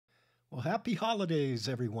Well, happy holidays,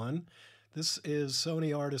 everyone. This is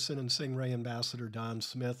Sony Artisan and Singh-Ray Ambassador Don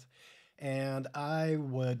Smith, and I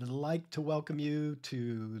would like to welcome you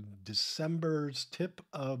to December's tip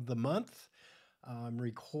of the month. I'm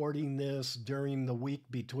recording this during the week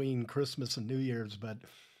between Christmas and New Year's, but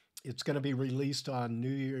it's going to be released on New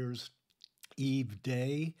Year's Eve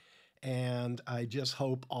day. And I just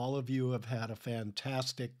hope all of you have had a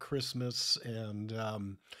fantastic Christmas.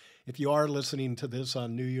 And if you are listening to this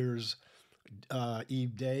on New Year's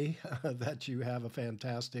Eve day, that you have a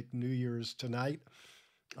fantastic New Year's tonight.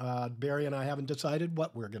 Barry and I haven't decided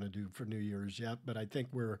what we're going to do for New Year's yet, but I think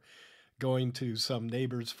we're going to some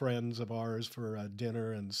neighbors, friends of ours for a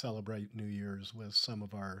dinner and celebrate New Year's with some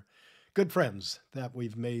of our good friends that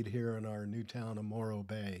we've made here in our new town of Morro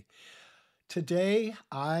Bay. Today,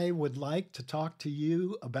 I would like to talk to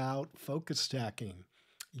you about focus stacking.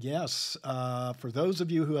 Yes, for those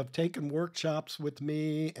of you who have taken workshops with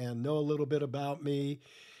me and know a little bit about me,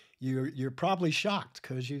 you're probably shocked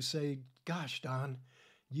because you say, gosh, Don,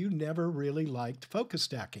 you never really liked focus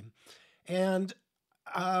stacking. And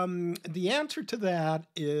the answer to that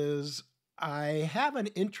is I have an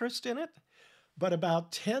interest in it, but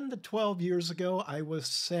about 10 to 12 years ago, I was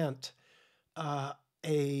sent the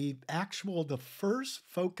first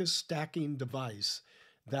focus stacking device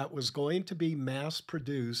that was going to be mass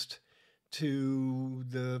produced to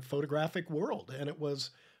the photographic world. And it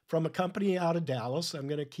was from a company out of Dallas. I'm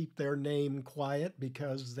going to keep their name quiet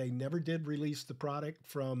because they never did release the product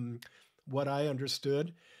from what I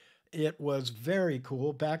understood. It was very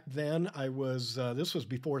cool. Back then, this was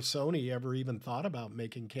before Sony ever even thought about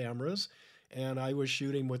making cameras. And I was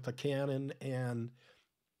shooting with the Canon, and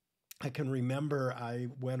I can remember I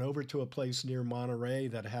went over to a place near Monterey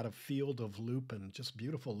that had a field of lupin, just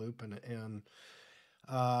beautiful lupin, and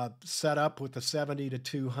set up with the 70 to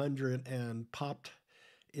 200 and popped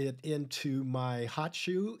it into my hot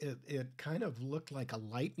shoe. It kind of looked like a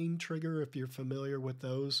lightning trigger, if you're familiar with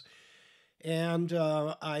those. And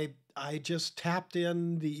I just tapped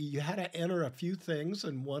in you had to enter a few things,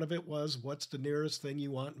 and one of it was what's the nearest thing you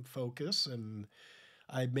want in focus, and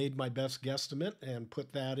I made my best guesstimate and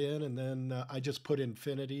put that in, and then I just put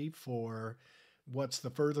infinity for what's the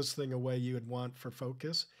furthest thing away you would want for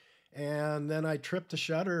focus. And then I tripped the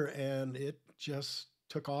shutter, and it just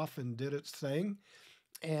took off and did its thing.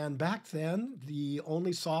 And back then, the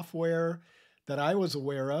only software that I was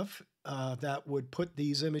aware of that would put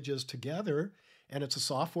these images together, and it's a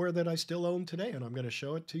software that I still own today, and I'm going to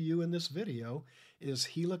show it to you in this video, is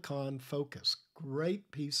Helicon Focus.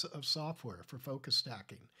 Great piece of software for focus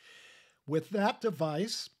stacking. With that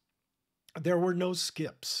device, there were no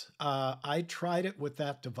skips. I tried it with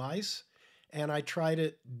that device, and I tried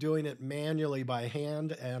it doing it manually by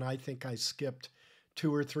hand, and I think I skipped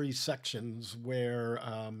 2 or 3 sections where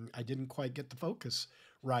I didn't quite get the focus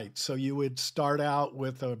right. So you would start out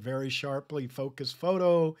with a very sharply focused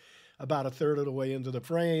photo. About a third of the way into the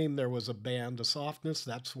frame, there was a band of softness.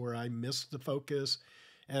 That's where I missed the focus.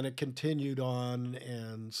 And it continued on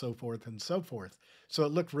and so forth and so forth. So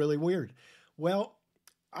it looked really weird. Well,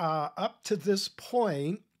 up to this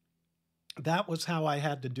point, that was how I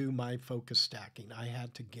had to do my focus stacking. I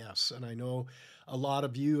had to guess. And I know a lot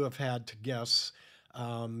of you have had to guess.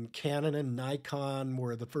 Canon and Nikon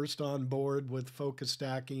were the first on board with focus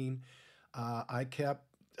stacking. I kept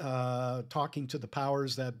talking to the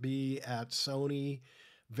powers that be at Sony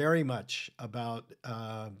very much about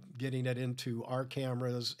getting it into our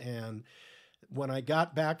cameras. And when I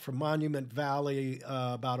got back from Monument Valley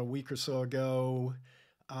about a week or so ago,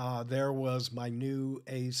 there was my new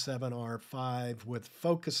A7R5 with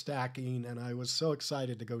focus stacking, and I was so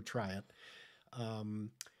excited to go try it.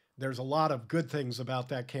 There's a lot of good things about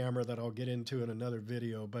that camera that I'll get into in another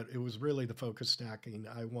video, but it was really the focus stacking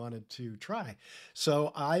I wanted to try.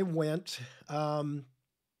 So I went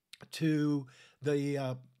to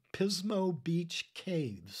the Pismo Beach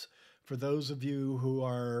Caves. For those of you who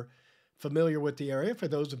are familiar with the area, for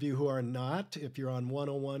those of you who are not, if you're on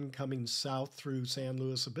 101 coming south through San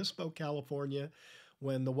Luis Obispo, California,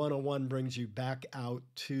 when the 101 brings you back out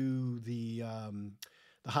to the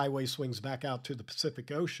highway swings back out to the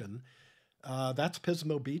Pacific Ocean, that's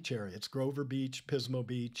Pismo Beach area. It's Grover Beach, Pismo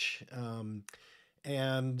Beach,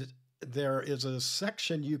 and there is a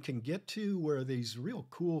section you can get to where these real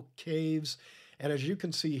cool caves, and as you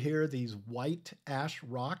can see here, these white ash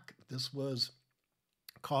rock. This was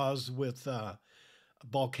caused with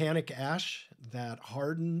volcanic ash that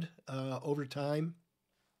hardened over time.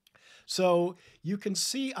 So you can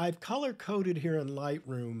see I've color-coded here in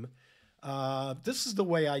Lightroom. This is the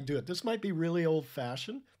way I do it. This might be really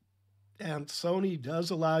old-fashioned, And Sony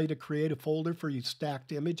does allow you to create a folder for your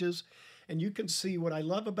stacked images. And you can see what I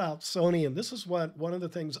love about Sony, and this is what one of the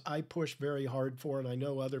things I pushed very hard for, and I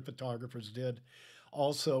know other photographers did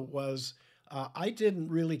also, was I didn't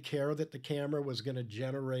really care that the camera was going to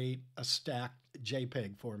generate a stacked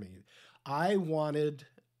JPEG for me. I wanted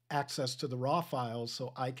access to the raw files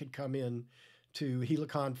so I could come in to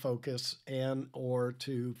Helicon Focus and or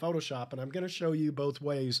to Photoshop. And I'm going to show you both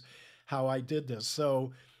ways how I did this.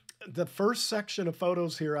 So the first section of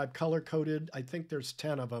photos here, I've color coded. I think there's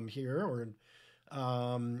 10 of them here,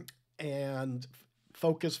 and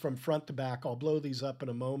focus from front to back. I'll blow these up in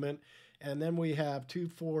a moment. And then we have 2,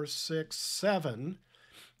 4, 6, 7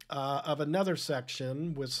 of another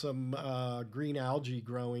section with some green algae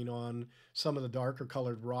growing on some of the darker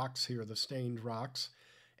colored rocks here, the stained rocks.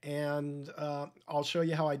 And I'll show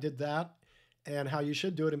you how I did that and how you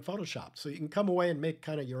should do it in Photoshop. So you can come away and make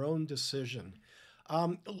kind of your own decision.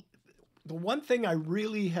 The one thing I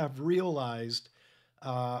really have realized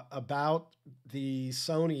about the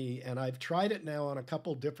Sony, and I've tried it now on a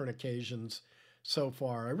couple different occasions so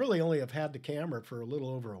far. I really only have had the camera for a little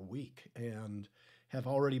over a week and have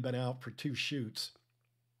already been out for 2 shoots.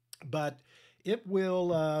 But it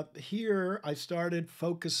will, here I started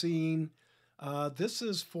focusing. This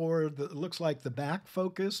is for the, it looks like the back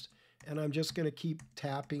focused, and I'm just going to keep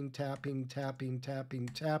tapping, tapping, tapping, tapping,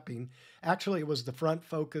 tapping. Actually, it was the front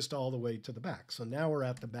focused all the way to the back. So now we're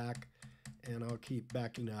at the back, and I'll keep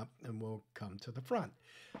backing up, and we'll come to the front.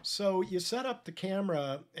 So you set up the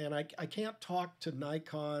camera, and I can't talk to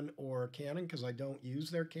Nikon or Canon because I don't use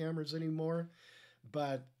their cameras anymore.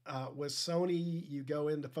 But with Sony, you go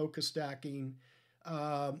into focus stacking.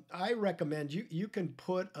 I recommend you can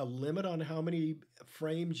put a limit on how many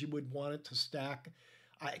frames you would want it to stack.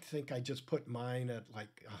 I think I just put mine at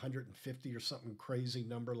like 150 or something crazy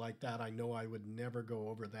number like that. I know I would never go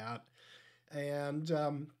over that. And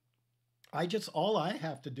all I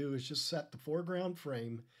have to do is just set the foreground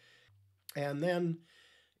frame, and then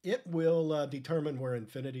it will determine where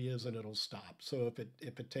infinity is, and it'll stop. So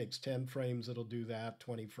if it takes 10 frames, it'll do that,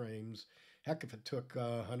 20 frames. Heck, if it took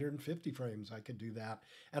 150 frames, I could do that.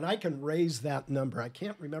 And I can raise that number. I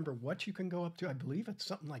can't remember what you can go up to. I believe it's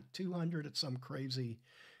something like 200. It's some crazy,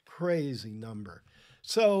 crazy number.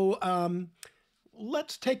 So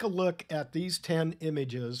let's take a look at these 10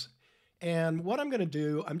 images. And what I'm going to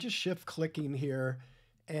do, I'm just shift clicking here,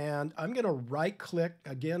 and I'm going to right click.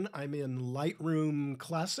 Again, I'm in Lightroom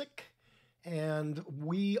Classic, and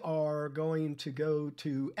we are going to go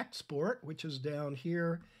to Export, which is down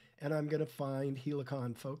here, and I'm going to find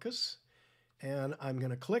Helicon Focus, and I'm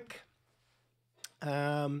going to click.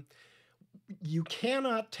 You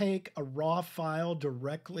cannot take a raw file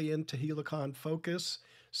directly into Helicon Focus,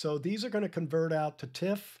 so these are going to convert out to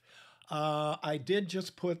TIFF. I did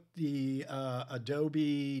just put the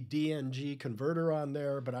Adobe DNG converter on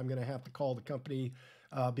there, but I'm going to have to call the company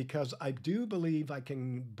because I do believe I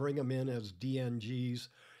can bring them in as DNGs.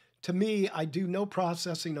 To me, I do no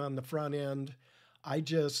processing on the front end. I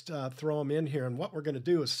just throw them in here, and what we're going to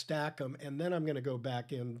do is stack them, and then I'm going to go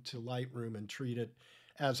back into Lightroom and treat it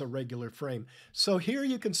as a regular frame. So here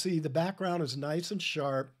you can see the background is nice and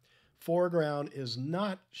sharp. Foreground is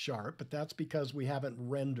not sharp, but that's because we haven't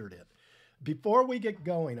rendered it. Before we get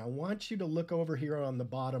going, I want you to look over here on the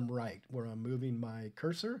bottom right where I'm moving my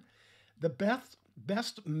cursor. The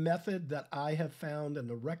best method that I have found, and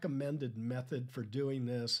the recommended method for doing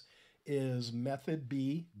this, is method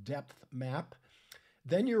B, depth map.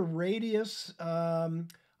 Then your radius, I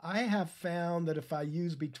have found that if I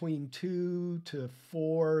use between 2 to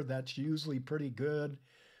 4, that's usually pretty good.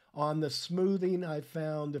 On the smoothing, I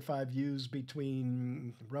found if I've used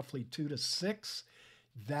between roughly 2 to 6,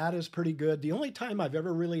 that is pretty good. The only time I've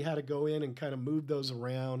ever really had to go in and kind of move those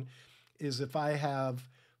around is if I have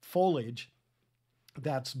foliage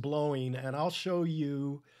that's blowing, and I'll show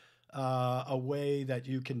you a way that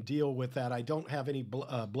you can deal with that. I don't have any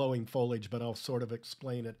blowing foliage, but I'll sort of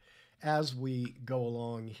explain it as we go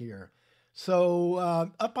along here. So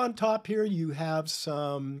up on top here, you have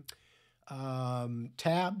some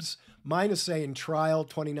tabs. Mine is saying trial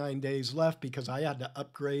 29 days left because I had to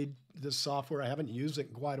upgrade this software. I haven't used it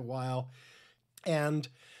in quite a while. And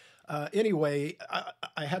anyway,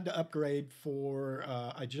 I had to upgrade for,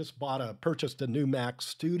 I just purchased a new Mac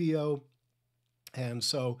Studio. And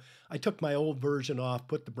so I took my old version off,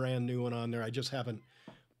 put the brand new one on there. I just haven't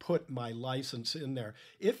put my license in there.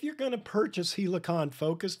 If you're going to purchase Helicon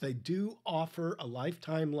Focus, they do offer a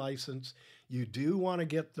lifetime license. You do want to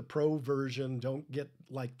get the pro version. Don't get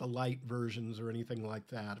like the light versions or anything like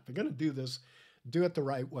that. If you're going to do this, do it the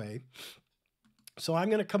right way. So I'm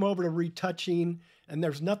going to come over to retouching, and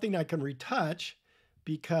there's nothing I can retouch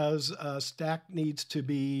because stack needs to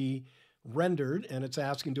be rendered, and it's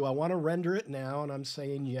asking, do I want to render it now? And I'm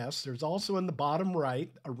saying yes. There's also in the bottom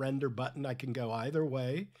right a render button. I can go either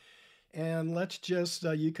way. And let's just,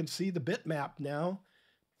 you can see the bitmap now,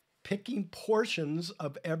 picking portions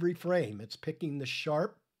of every frame. It's picking the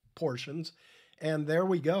sharp portions. And there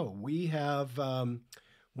we go. We have,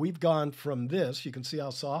 we've gone from this, you can see how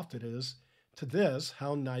soft it is, to this,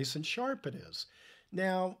 how nice and sharp it is.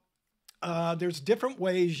 Now, there's different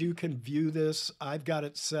ways you can view this. I've got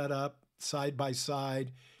it set up side by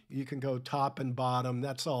side. You can go top and bottom.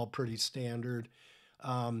 That's all pretty standard.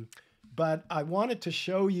 But I wanted to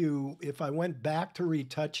show you, if I went back to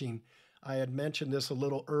retouching, I had mentioned this a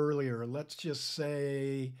little earlier. Let's just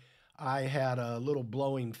say I had a little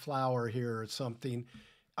blowing flower here or something.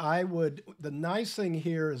 The nice thing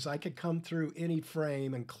here is I could come through any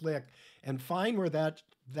frame and click and find where that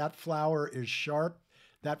flower is sharp.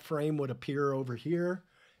 That frame would appear over here.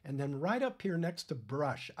 And then right up here next to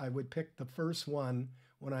brush, I would pick the first one.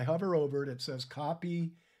 When I hover over it, it says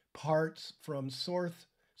copy parts from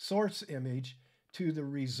source image to the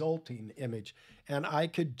resulting image. And I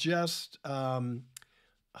could just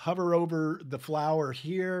hover over the flower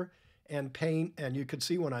here and paint. And you can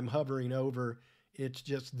see when I'm hovering over, it's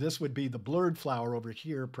just, this would be the blurred flower over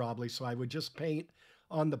here probably. So I would just paint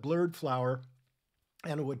on the blurred flower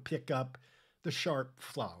and it would pick up the sharp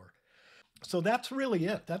flower. So that's really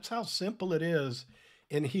it. That's how simple it is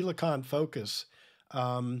in Helicon Focus.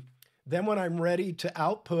 Then when I'm ready to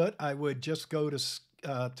output, I would just go to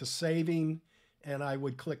saving, and I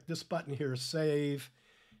would click this button here, save,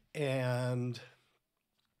 and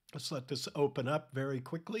let's let this open up very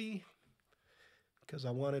quickly because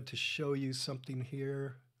I wanted to show you something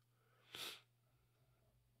here.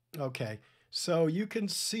 Okay. So you can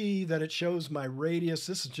see that it shows my radius.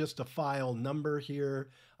 This is just a file number here.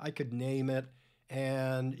 I could name it,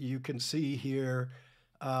 and you can see here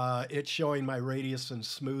it's showing my radius and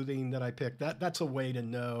smoothing that I picked. That's a way to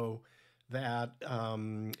know that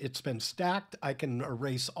it's been stacked. I can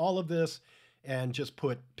erase all of this and just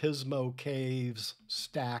put Pismo Caves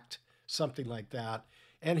stacked, something like that,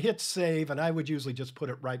 and hit save. And I would usually just put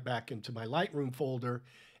it right back into my Lightroom folder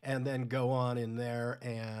and then go on in there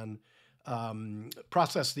and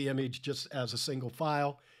process the image just as a single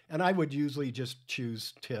file. And I would usually just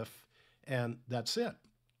choose TIFF, and that's it.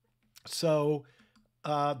 So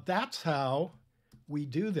that's how we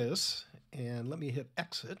do this. And let me hit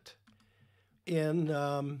exit in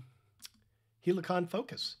Helicon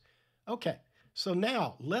Focus. Okay, so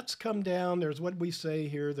now let's come down. There's what we say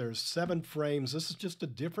here. There's 7 frames. This is just a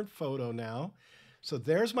different photo now. So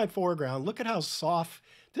there's my foreground. Look at how soft.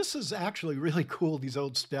 This is actually really cool, these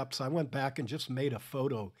old steps. I went back and just made a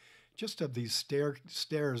photo just of these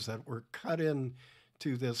stairs that were cut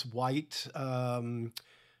into this white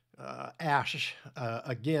ash.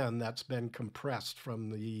 Again, that's been compressed from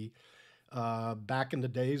the back in the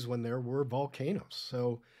days when there were volcanoes.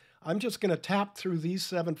 So I'm just going to tap through these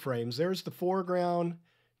 7 frames. There's the foreground.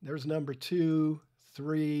 There's number 2,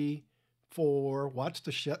 3, 4. Watch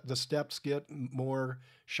the steps get more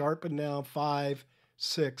sharpened now. 5,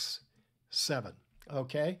 6, 7.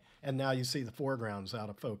 Okay, and now you see the foreground's out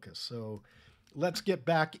of focus. So let's get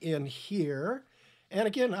back in here. And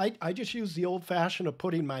again, I just use the old-fashioned of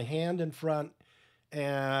putting my hand in front.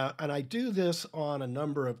 And I do this on a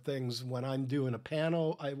number of things. When I'm doing a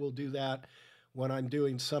panel, I will do that. When I'm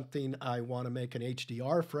doing something I want to make an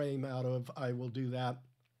HDR frame out of, I will do that.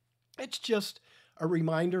 It's just a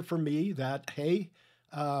reminder for me that, hey,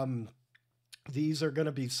 these are going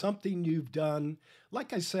to be something you've done.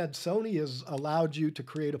 Like I said, Sony has allowed you to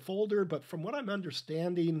create a folder, but from what I'm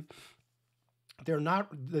understanding, they're not,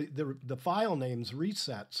 the file names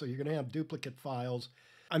reset, so you're going to have duplicate files.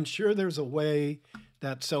 I'm sure there's a way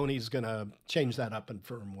that Sony's going to change that up in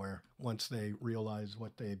firmware once they realize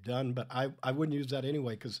what they've done, but I wouldn't use that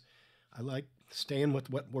anyway because I like staying with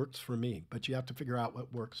what works for me, but you have to figure out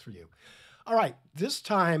what works for you. All right, this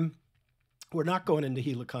time we're not going into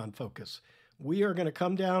Helicon Focus. We are going to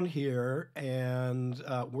come down here and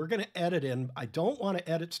we're going to edit in. I don't want to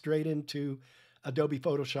edit straight into Adobe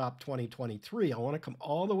Photoshop 2023. I want to come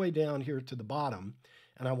all the way down here to the bottom,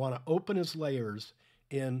 and I want to open as layers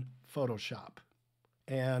in Photoshop.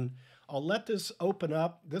 And I'll let this open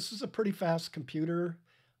up. This is a pretty fast computer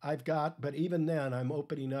I've got, but even then I'm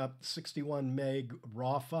opening up 61 meg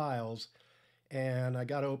raw files, and I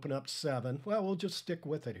got to open up 7. Well, we'll just stick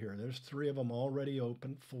with it here. There's 3 of them already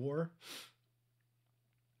open, 4.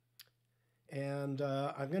 And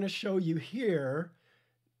I'm going to show you here.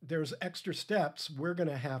 there's extra steps we're going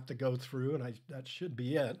to have to go through, and that should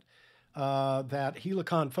be it, that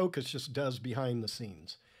Helicon Focus just does behind the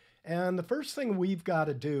scenes. And the first thing we've got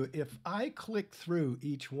to do, if I click through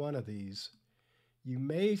each one of these, you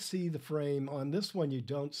may see the frame. On this one, you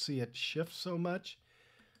don't see it shift so much.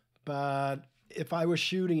 But if I was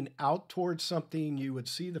shooting out towards something, you would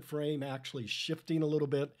see the frame actually shifting a little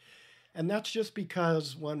bit. And that's just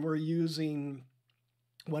because when we're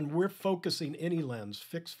focusing any lens,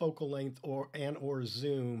 fixed focal length or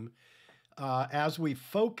zoom, as we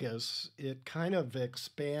focus, it kind of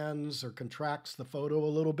expands or contracts the photo a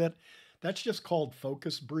little bit. That's just called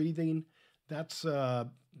focus breathing. That's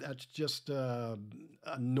just a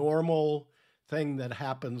normal thing that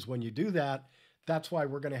happens when you do that. That's why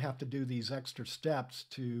we're going to have to do these extra steps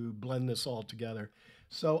to blend this all together.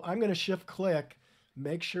 So I'm going to shift click,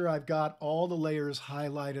 make sure I've got all the layers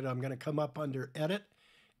highlighted. I'm going to come up under Edit,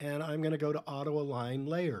 and I'm going to go to Auto Align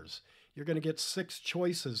Layers. You're going to get 6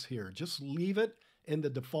 choices here. Just leave it in the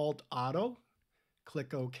default auto.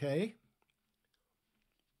 Click OK.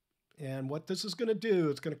 And what this is going to do,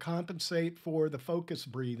 it's going to compensate for the focus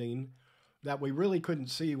breathing that we really couldn't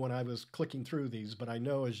see when I was clicking through these, but I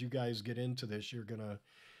know as you guys get into this, you're gonna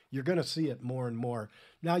see it more and more.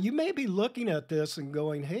 Now, you may be looking at this and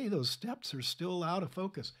going, hey, those steps are still out of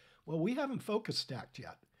focus. Well, we haven't focus stacked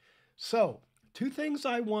yet. So 2 things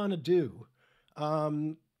I want to do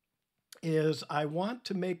is I want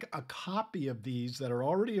to make a copy of these that are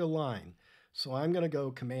already aligned. So I'm going to go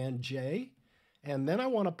Command J, and then I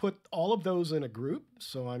want to put all of those in a group.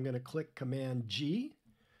 So I'm going to click Command G,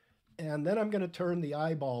 and then I'm going to turn the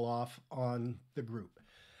eyeball off on the group.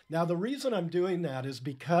 Now, the reason I'm doing that is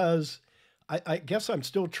because I guess I'm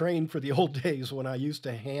still trained for the old days when I used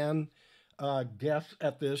to hand guess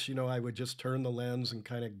at this. You know, I would just turn the lens and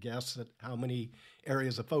kind of guess at how many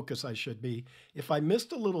areas of focus I should be. If I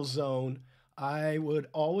missed a little zone, I would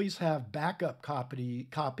always have backup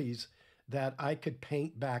copies that I could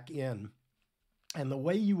paint back in. And the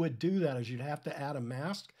way you would do that is you'd have to add a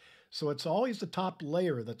mask. So it's always the top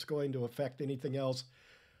layer that's going to affect anything else.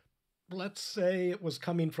 Let's say it was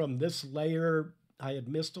coming from this layer. I had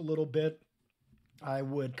missed a little bit. I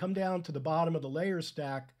would come down to the bottom of the layer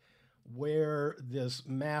stack where this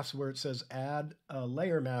mask, where it says add a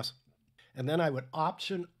layer mask. And then I would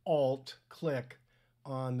Option Alt click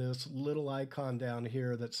on this little icon down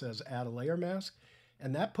here that says add a layer mask.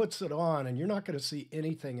 And that puts it on, and you're not going to see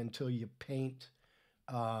anything until you paint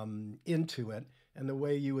into it. And the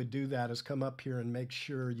way you would do that is come up here and make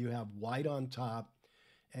sure you have white on top,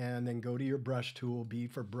 and then go to your brush tool, B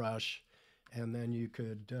for brush, and then you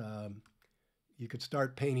could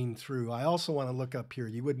start painting through. I also want to look up here.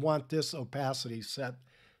 You would want this opacity set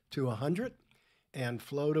to 100 and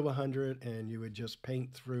flow to 100, and you would just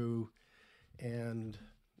paint through. And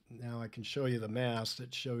now I can show you the mask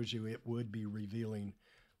that shows you it would be revealing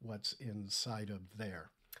what's inside of there.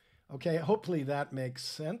 Okay, hopefully that makes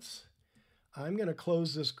sense. I'm going to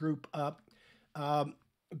close this group up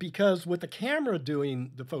because with the camera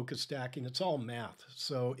doing the focus stacking, it's all math.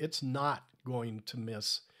 So it's not going to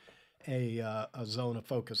miss a zone of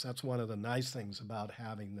focus. That's one of the nice things about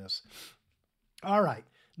having this. All right,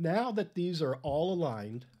 now that these are all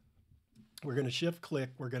aligned, we're going to shift click.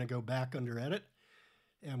 We're going to go back under Edit,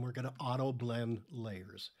 and we're going to auto blend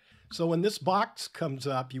layers. So when this box comes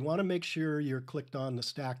up, you want to make sure you're clicked on the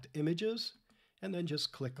stacked images, and then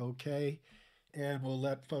just click OK. And we'll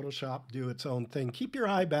let Photoshop do its own thing. Keep your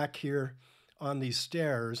eye back here on these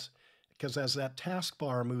stairs, because as that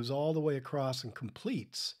taskbar moves all the way across and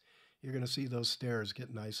completes, you're going to see those stairs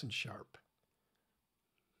get nice and sharp.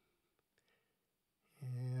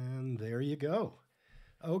 And there you go.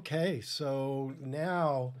 Okay, so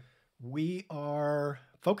now we are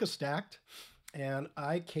focus stacked, and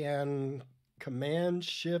I can Command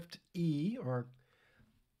Shift E, or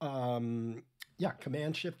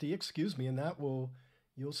Command Shift E, excuse me, and that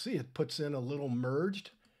you'll see it puts in a little merged.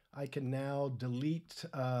 I can now delete,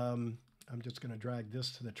 I'm just going to drag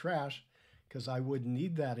this to the trash because I wouldn't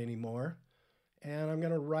need that anymore. And I'm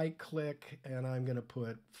going to right click, and I'm going to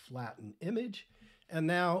put flatten image. And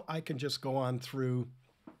now I can just go on through,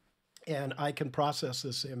 and I can process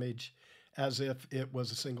this image as if it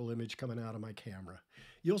was a single image coming out of my camera.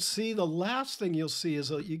 You'll see the last thing you'll see is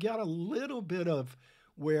you got a little bit of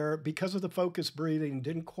where, because of the focus breathing,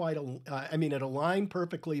 didn't quite, it aligned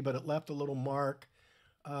perfectly, but it left a little mark.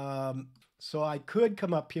 So I could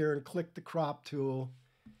come up here and click the crop tool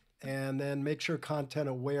and then make sure content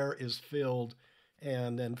aware is filled,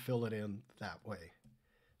 and then fill it in that way.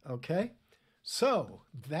 Okay, so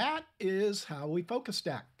that is how we focus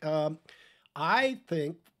stack. I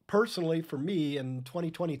think personally, for me in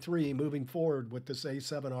 2023, moving forward with this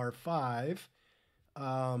A7R5,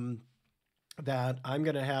 um, that I'm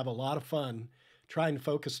going to have a lot of fun trying to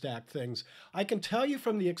focus stack things. I can tell you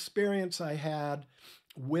from the experience I had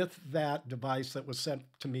with that device that was sent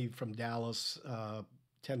to me from Dallas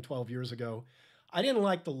 10, 12 years ago. I didn't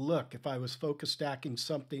like the look if I was focus stacking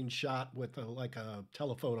something shot with like a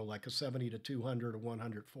telephoto, like a 70 to 200 or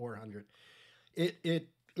 100, 400. It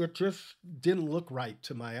just didn't look right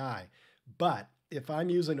to my eye. But if I'm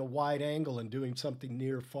using a wide angle and doing something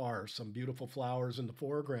near far, some beautiful flowers in the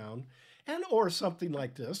foreground, and or something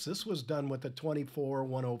like this was done with a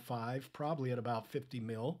 24-105, probably at about 50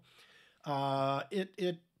 mil.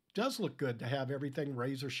 It does look good to have everything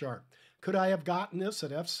razor sharp. Could I have gotten this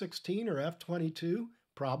at f16 or f22?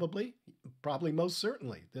 Probably, most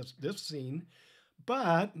certainly, this scene.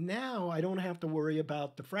 But now I don't have to worry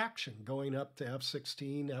about diffraction going up to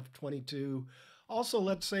f16, f22. Also,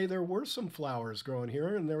 let's say there were some flowers growing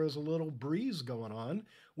here and there was a little breeze going on,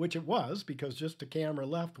 which it was because just the camera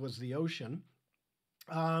left was the ocean.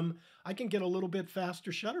 I can get a little bit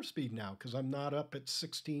faster shutter speed now because I'm not up at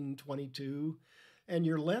 16, 22. And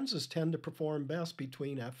your lenses tend to perform best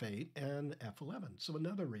between f8 and f11. So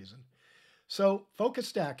another reason. So focus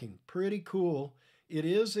stacking, pretty cool. It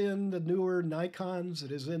is in the newer Nikons,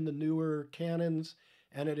 it is in the newer Canons,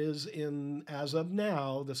 and it is in, as of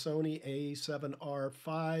now, the Sony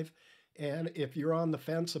A7R5. And if you're on the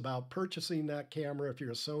fence about purchasing that camera, if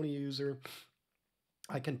you're a Sony user,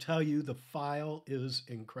 I can tell you the file is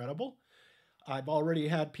incredible. I've already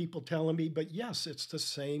had people telling me, but yes, it's the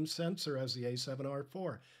same sensor as the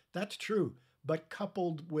A7R4. That's true, but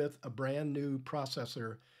coupled with a brand new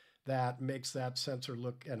processor that makes that sensor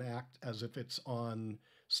look and act as if it's on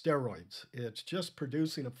steroids. It's just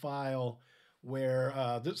producing a file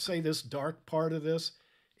where, say this dark part of this,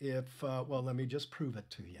 well, let me just prove it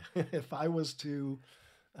to you. If I was to,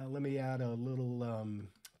 let me add a little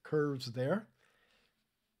curves there.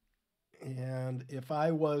 And if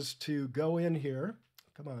I was to go in here,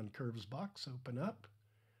 come on, curves box, open up.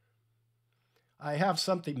 I have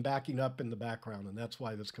something backing up in the background, and that's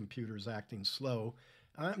why this computer is acting slow.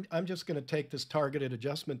 I'm just going to take this targeted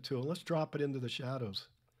adjustment tool. Let's drop it into the shadows.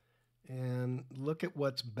 And look at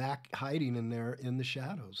what's hiding in there in the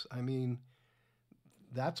shadows. I mean,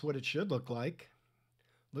 that's what it should look like.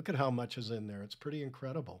 Look at how much is in there. It's pretty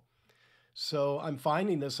incredible. So I'm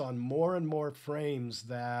finding this on more and more frames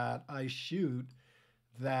that I shoot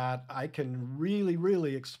that I can really,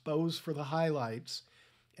 really expose for the highlights.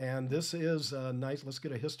 And this is a nice, let's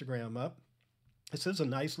get a histogram up. This is a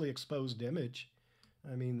nicely exposed image.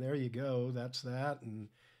 I mean, there you go, that's that. And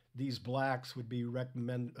these blacks would be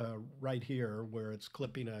right here where it's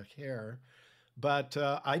clipping a hair. But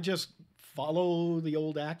I just follow the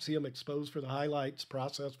old axiom, expose for the highlights,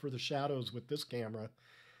 process for the shadows with this camera.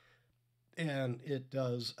 And it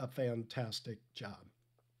does a fantastic job.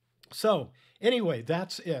 So anyway,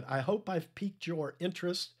 that's it. I hope I've piqued your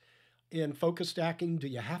interest in focus stacking. Do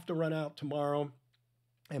you have to run out tomorrow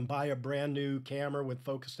and buy a brand new camera with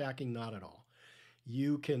focus stacking? Not at all.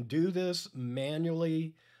 You can do this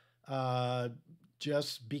manually.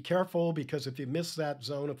 Just be careful because if you miss that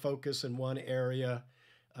zone of focus in one area,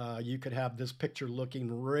 you could have this picture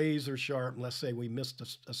looking razor sharp. And let's say we missed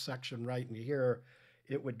a section right in here.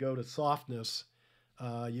 It would go to softness.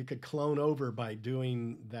 You could clone over by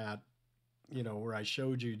doing that, where I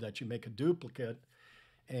showed you that you make a duplicate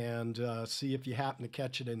and see if you happen to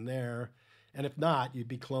catch it in there. And if not, you'd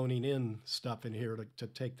be cloning in stuff in here to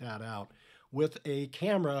take that out. With a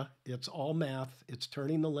camera, it's all math. It's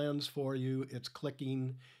turning the lens for you. It's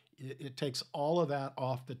clicking. It takes all of that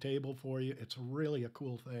off the table for you. It's really a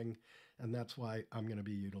cool thing, and that's why I'm going to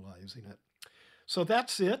be utilizing it. So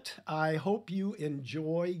that's it. I hope you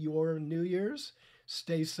enjoy your New Year's.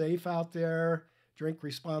 Stay safe out there. Drink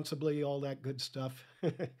responsibly, all that good stuff.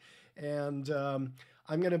 And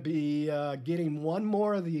I'm going to be getting one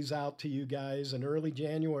more of these out to you guys in early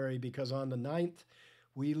January because on the 9th,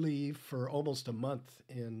 we leave for almost a month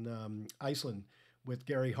in Iceland with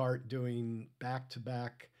Gary Hart doing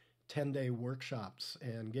back-to-back 10-day workshops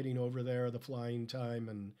and getting over there, the flying time,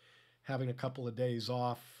 and having a couple of days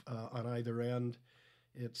off on either end.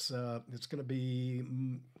 It's going to be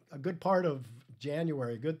a good part of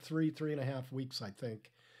January, a good 3.5 weeks, I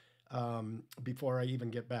think, before I even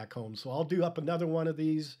get back home. So I'll do up another one of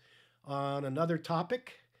these on another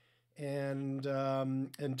topic. And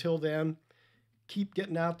until then, keep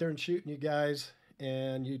getting out there and shooting, you guys,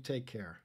 and you take care.